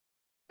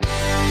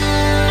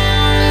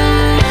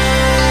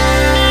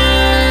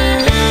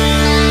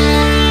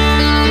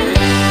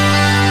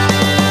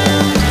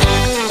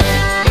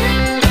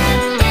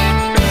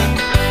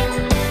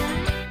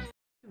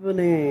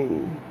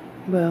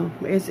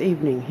it's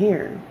evening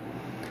here.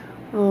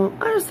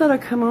 I just thought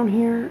I'd come on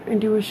here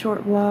and do a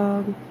short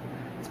vlog.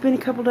 It's been a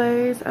couple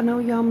days. I know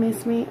y'all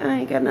miss me. I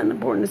ain't got nothing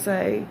important to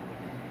say,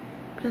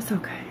 but it's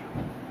okay.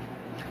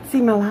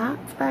 See my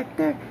lights back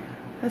there?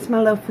 That's my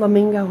little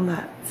flamingo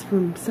lights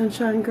from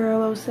Sunshine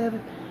Girl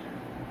 07.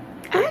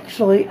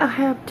 Actually, I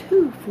have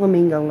 2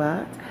 flamingo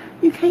lights.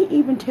 You can't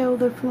even tell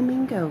they're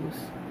flamingos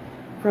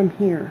from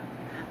here,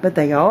 but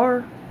they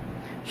are.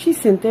 She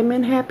sent them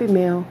in Happy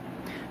Mail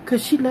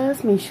because she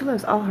loves me. She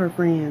loves all her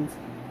friends.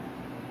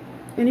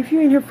 And if you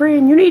ain't her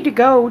friend, you need to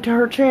go to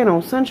her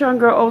channel, Sunshine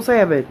Girl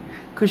 07,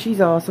 because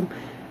she's awesome.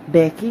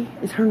 Becky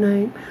is her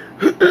name.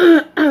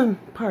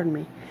 Pardon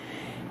me.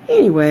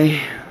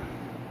 Anyway,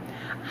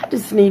 I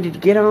just needed to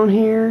get on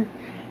here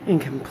and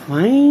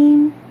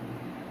complain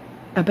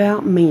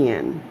about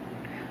men.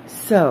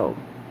 So,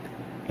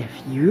 if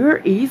you're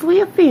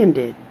easily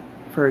offended,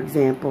 for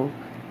example,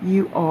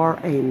 you are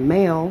a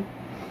male,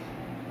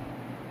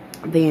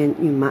 then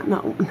you might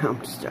not. No, I'm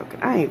just joking.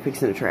 I ain't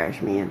fixing to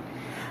trash men.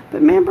 But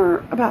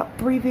remember about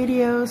 4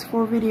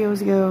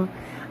 videos ago,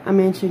 I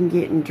mentioned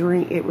getting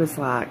drink. It was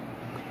like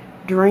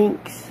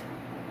drinks,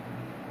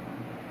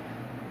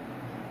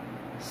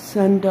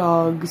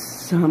 sundogs,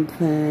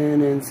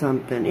 something and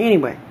something.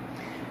 Anyway,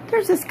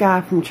 there's this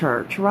guy from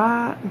church,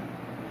 right?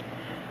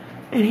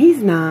 And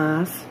he's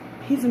nice.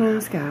 He's a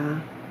nice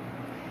guy.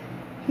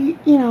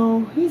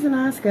 He's a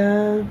nice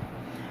guy.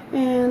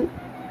 And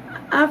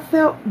I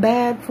felt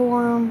bad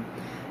for him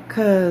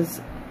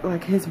because,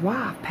 like, his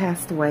wife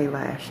passed away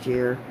last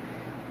year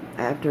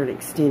after an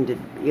extended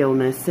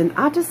illness, and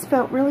I just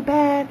felt really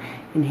bad,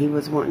 and he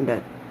was wanting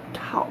to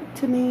talk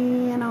to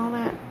me and all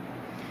that.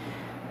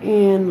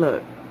 And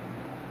look,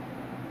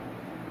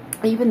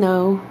 even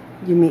though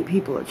you meet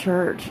people at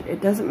church, it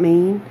doesn't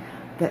mean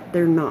that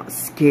they're not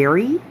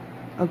scary,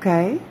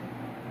 okay?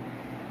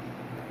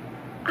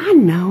 I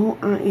know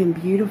I am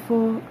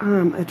beautiful,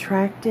 I'm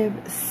attractive,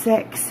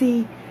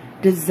 sexy,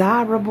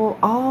 desirable,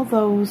 all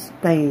those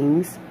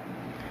things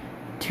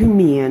to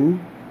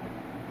men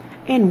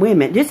and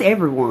women, just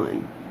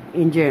everyone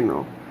in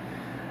general.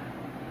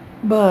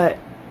 But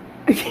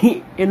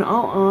in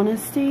all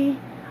honesty,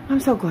 I'm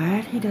so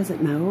glad he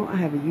doesn't know I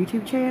have a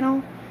YouTube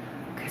channel,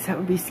 because that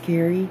would be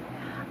scary.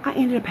 I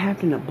ended up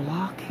having to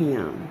block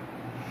him.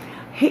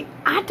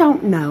 I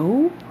don't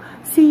know.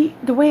 See,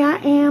 the way I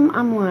am,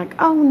 I'm like,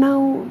 oh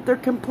no, they're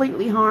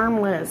completely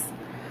harmless.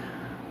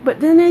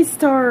 But then they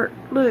start,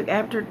 look,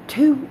 after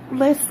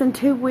less than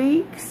 2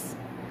 weeks,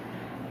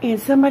 and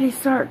somebody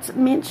starts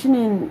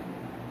mentioning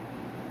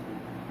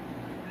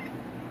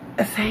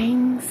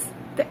things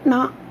that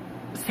not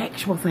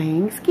sexual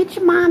things. Get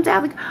your minds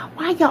out of the...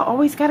 Why y'all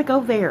always got to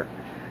go there?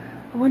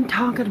 I wasn't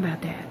talking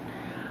about that.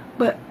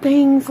 But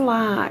things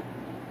like,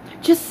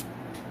 just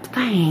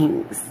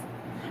things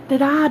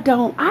that I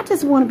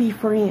just want to be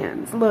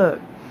friends. Look,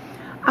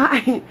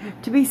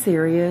 to be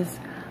serious,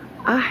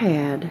 I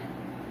had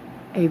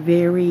a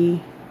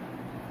very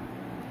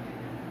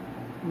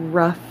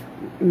rough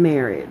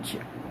marriage.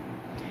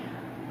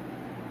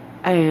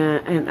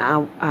 And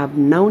I've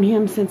known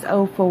him since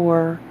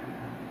 04.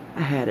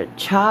 I had a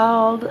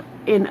child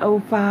in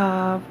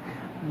 05.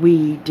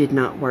 We did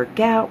not work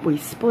out. We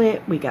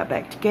split. We got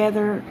back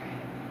together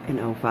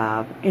in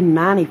 05. In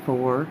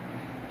 94,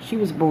 she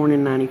was born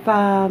in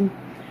 95.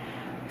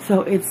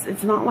 So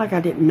it's not like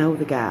I didn't know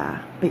the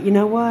guy. But you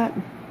know what?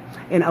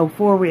 In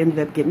 04, we ended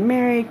up getting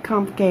married.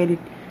 Complicated.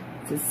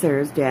 It's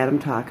Sarah's dad I'm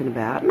talking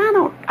about. And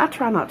I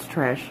try not to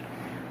trash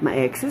my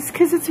exes,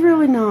 because it's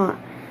really not.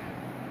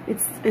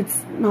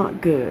 It's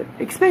not good,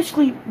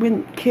 especially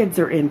when kids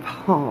are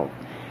involved.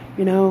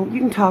 You know, you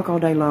can talk all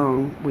day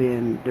long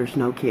when there's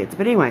no kids.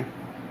 But anyway,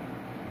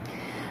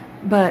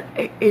 but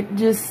it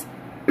just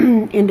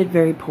ended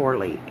very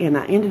poorly, and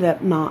I ended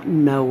up not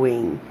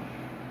knowing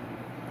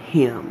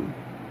him,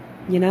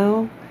 you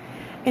know.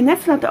 And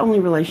that's not the only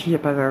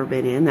relationship I've ever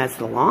been in. That's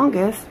the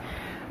longest.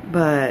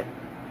 But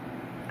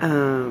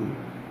and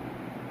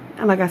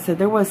like I said,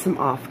 there was some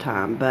off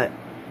time, but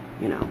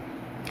you know.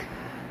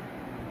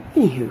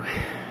 Anywho,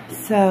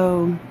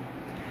 so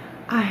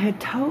I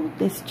had told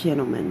this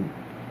gentleman,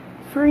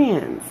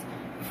 friends,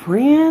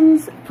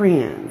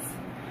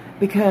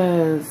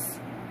 because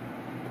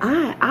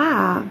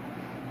I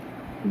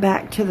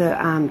back to the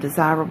I'm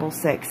desirable,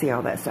 sexy,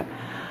 all that stuff.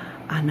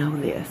 I know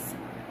this,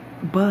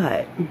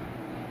 but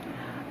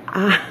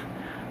I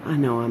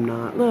know I'm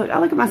not. Look, I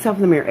look at myself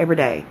in the mirror every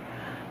day.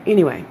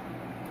 Anyway,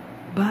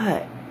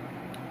 but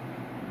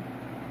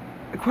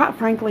quite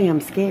frankly, I'm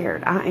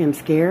scared. I am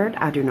scared.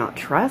 I do not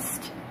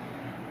trust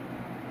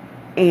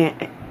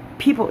and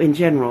people in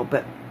general,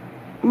 but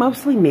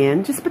mostly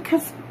men, just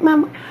because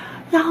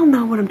y'all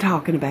know what I'm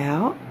talking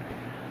about.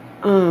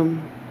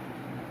 And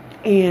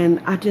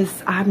I do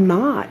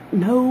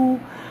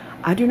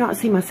not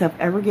see myself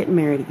ever getting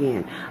married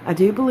again. I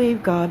do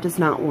believe God does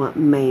not want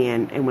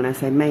man, and when I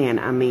say man,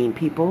 I mean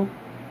people,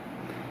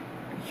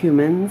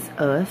 humans,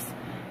 us,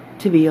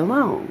 to be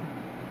alone.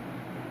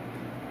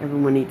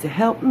 Everyone needs a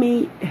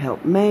helpmate,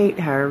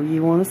 however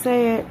you want to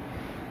say it.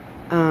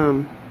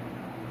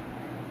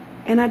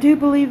 And I do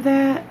believe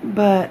that,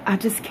 but I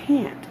just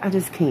can't. I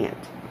just can't.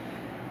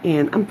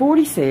 And I'm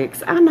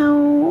 46. I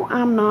know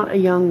I'm not a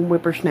young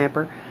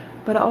whippersnapper,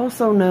 but I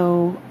also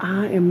know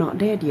I am not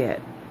dead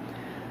yet.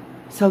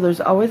 So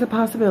there's always a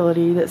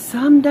possibility that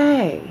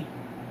someday,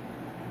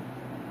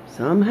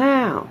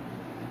 somehow,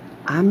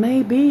 I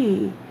may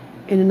be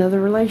in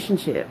another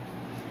relationship.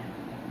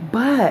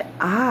 But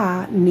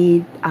I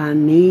need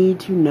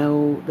to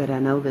know that I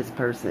know this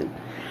person.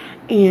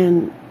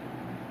 And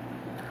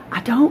I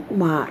don't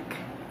like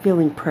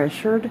feeling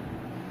pressured.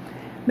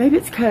 Maybe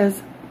it's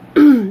because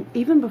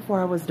even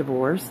before I was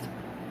divorced,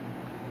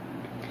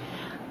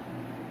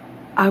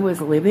 I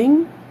was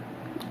living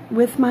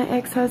with my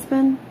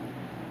ex-husband,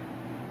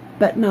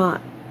 but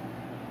not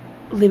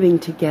living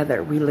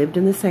together. We lived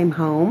in the same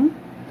home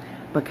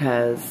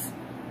because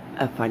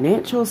of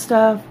financial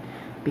stuff,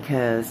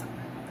 because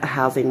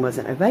housing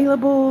wasn't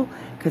available,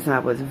 because I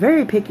was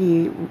very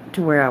picky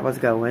to where I was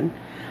going,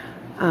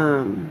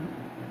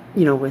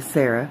 you know, with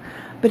Sarah.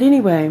 But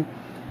anyway,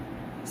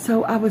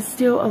 so I was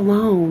still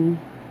alone,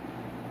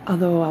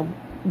 although I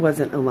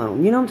wasn't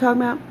alone. You know what I'm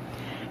talking about?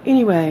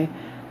 Anyway,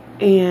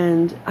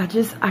 and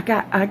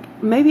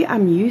maybe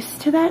I'm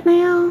used to that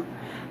now,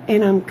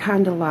 and I'm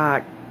kind of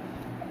like,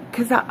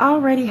 because I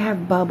already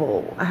have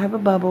bubble. I have a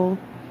bubble,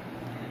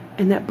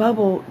 and that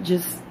bubble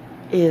just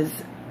is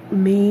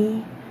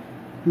me,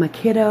 my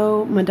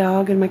kiddo, my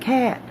dog, and my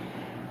cat.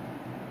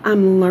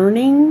 I'm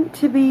learning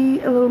to be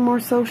a little more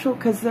social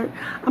because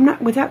I'm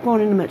not, without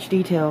going into much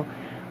detail,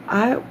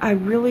 I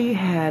really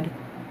had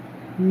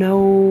no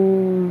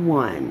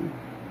one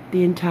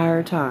the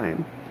entire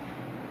time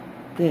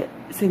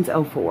since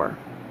 04,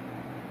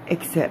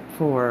 except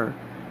for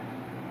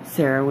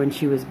Sarah when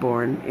she was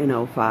born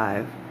in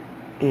 05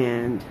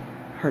 and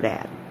her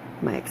dad,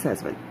 my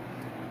ex-husband.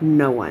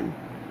 No one.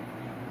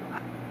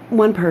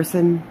 One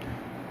person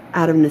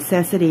out of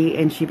necessity,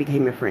 and she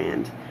became a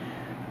friend.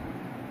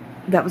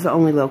 That was the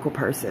only local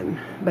person,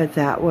 but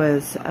that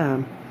was,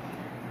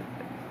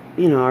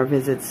 you know, our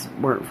visits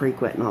weren't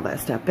frequent and all that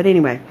stuff. But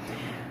anyway,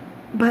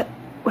 but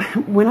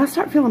when I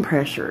start feeling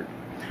pressured,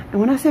 and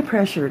when I say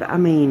pressured, I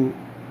mean,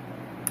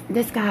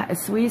 this guy,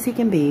 as sweet as he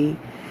can be,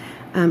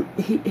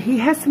 he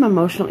has some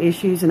emotional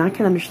issues, and I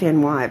can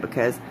understand why,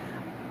 because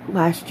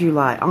last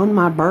July, on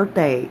my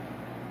birthday,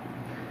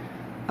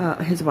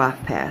 his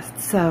wife passed,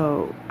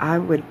 so I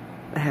would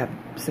have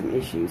some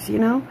issues, you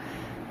know.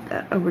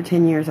 Over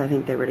 10 years, I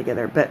think they were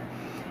together. But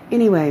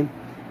anyway,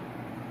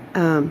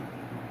 I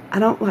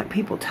don't like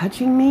people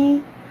touching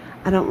me.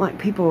 I don't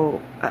like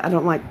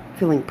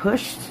feeling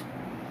pushed.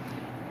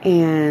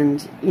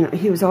 And, you know,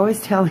 he was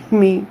always telling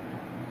me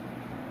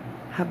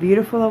how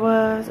beautiful I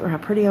was, or how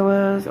pretty I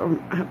was, or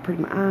how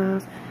pretty my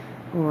eyes,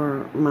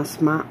 or my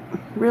smile.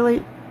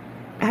 Really,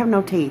 I have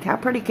no teeth. How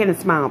pretty can a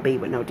smile be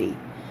with no teeth?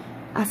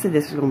 I said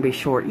this was going to be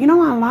short. You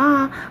know I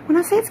lie. When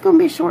I say it's going to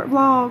be a short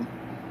vlog,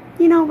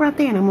 you know, right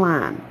then I'm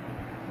lying.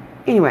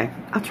 Anyway,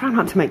 I'll try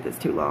not to make this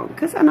too long,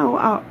 because I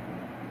know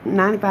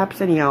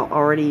 95% of y'all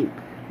already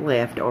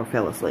left or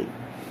fell asleep.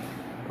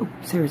 Oh,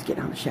 Sarah's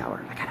getting out of the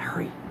shower. I gotta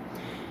hurry.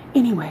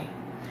 Anyway,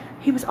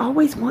 he was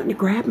always wanting to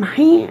grab my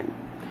hand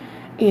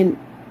and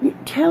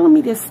telling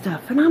me this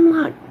stuff, and I'm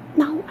like,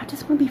 no, I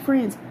just want to be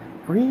friends.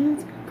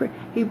 Friends?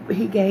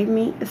 He gave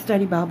me a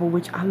study Bible,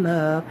 which I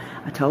love.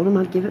 I told him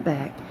I'd give it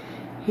back.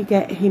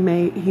 He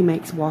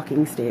makes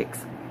walking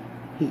sticks.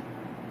 He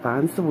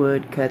finds the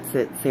wood, cuts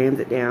it, sands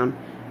it down.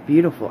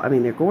 Beautiful. I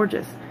mean, they're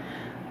gorgeous.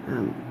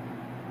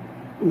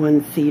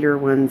 One's cedar,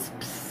 one's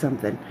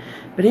something.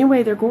 But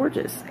anyway, they're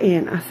gorgeous.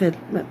 And I said,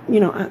 you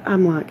know,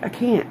 I'm like, I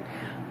can't.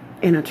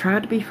 And I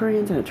tried to be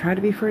friends, and I tried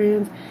to be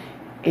friends.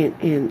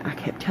 And I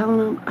kept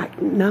telling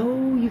him,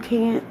 no, you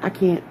can't. I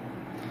can't.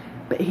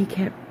 But he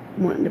kept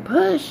wanting to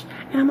push.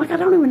 And I'm like, I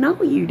don't even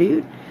know you,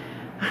 dude.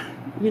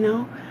 You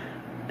know?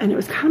 And it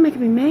was kind of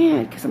making me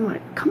mad, because I'm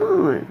like, come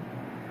on.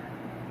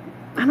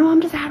 I know I'm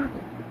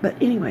desirable.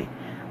 But anyway,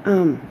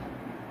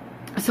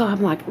 so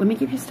I'm like, let me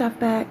give your stuff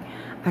back.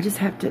 I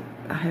have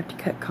to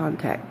cut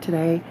contact.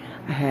 Today,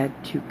 I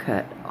had to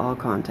cut all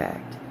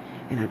contact.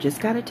 And I just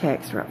got a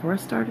text right before I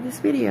started this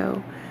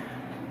video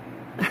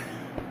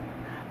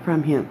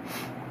from him.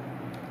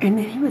 And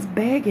then he was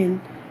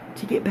begging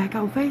to get back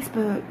on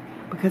Facebook,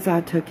 because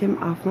I took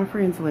him off my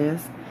friends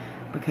list,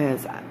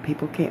 because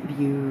people can't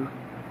view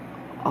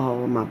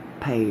all of my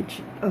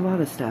page. A lot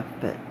of stuff,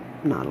 but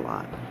not a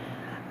lot.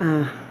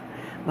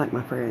 Like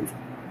my friends.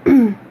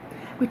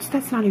 Which,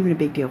 that's not even a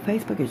big deal.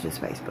 Facebook is just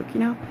Facebook, you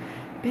know.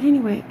 But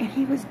anyway, and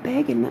he was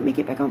begging, let me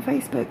get back on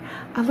Facebook.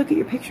 I look at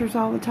your pictures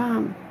all the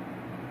time.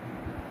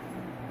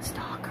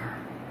 Stalker.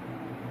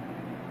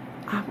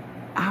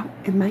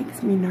 It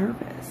makes me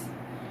nervous.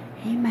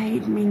 He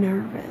made me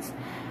nervous.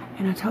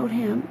 And I told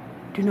him,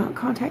 do not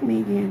contact me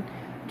again.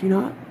 Do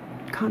not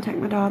contact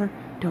my daughter.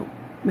 Don't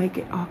make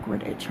it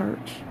awkward at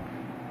church,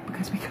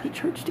 because we go to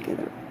church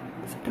together.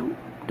 I said,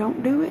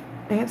 don't do it.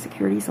 They have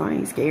security, so I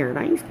ain't scared.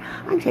 I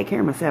can take care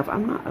of myself.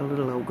 I'm not a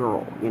little old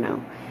girl, you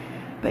know.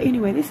 But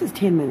anyway, this is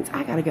 10 minutes.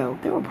 I gotta go.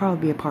 There will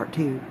probably be a part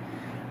 2.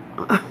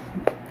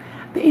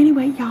 But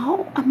anyway,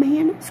 y'all, a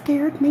man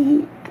scared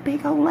me, a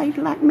big old lady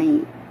like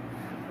me.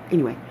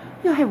 Anyway,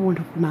 y'all have a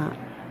wonderful night.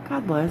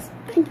 God bless.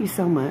 Thank you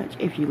so much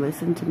if you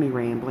listen to me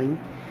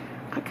rambling.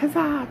 Because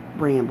I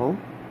ramble.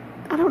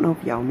 I don't know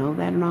if y'all know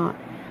that or not.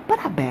 But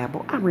I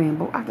babble. I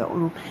ramble. I go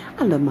on.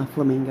 I love my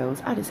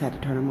flamingos. I just had to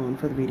turn them on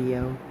for the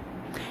video.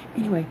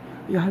 Anyway,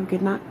 y'all have a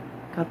good night.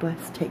 God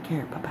bless. Take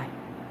care. Bye-bye.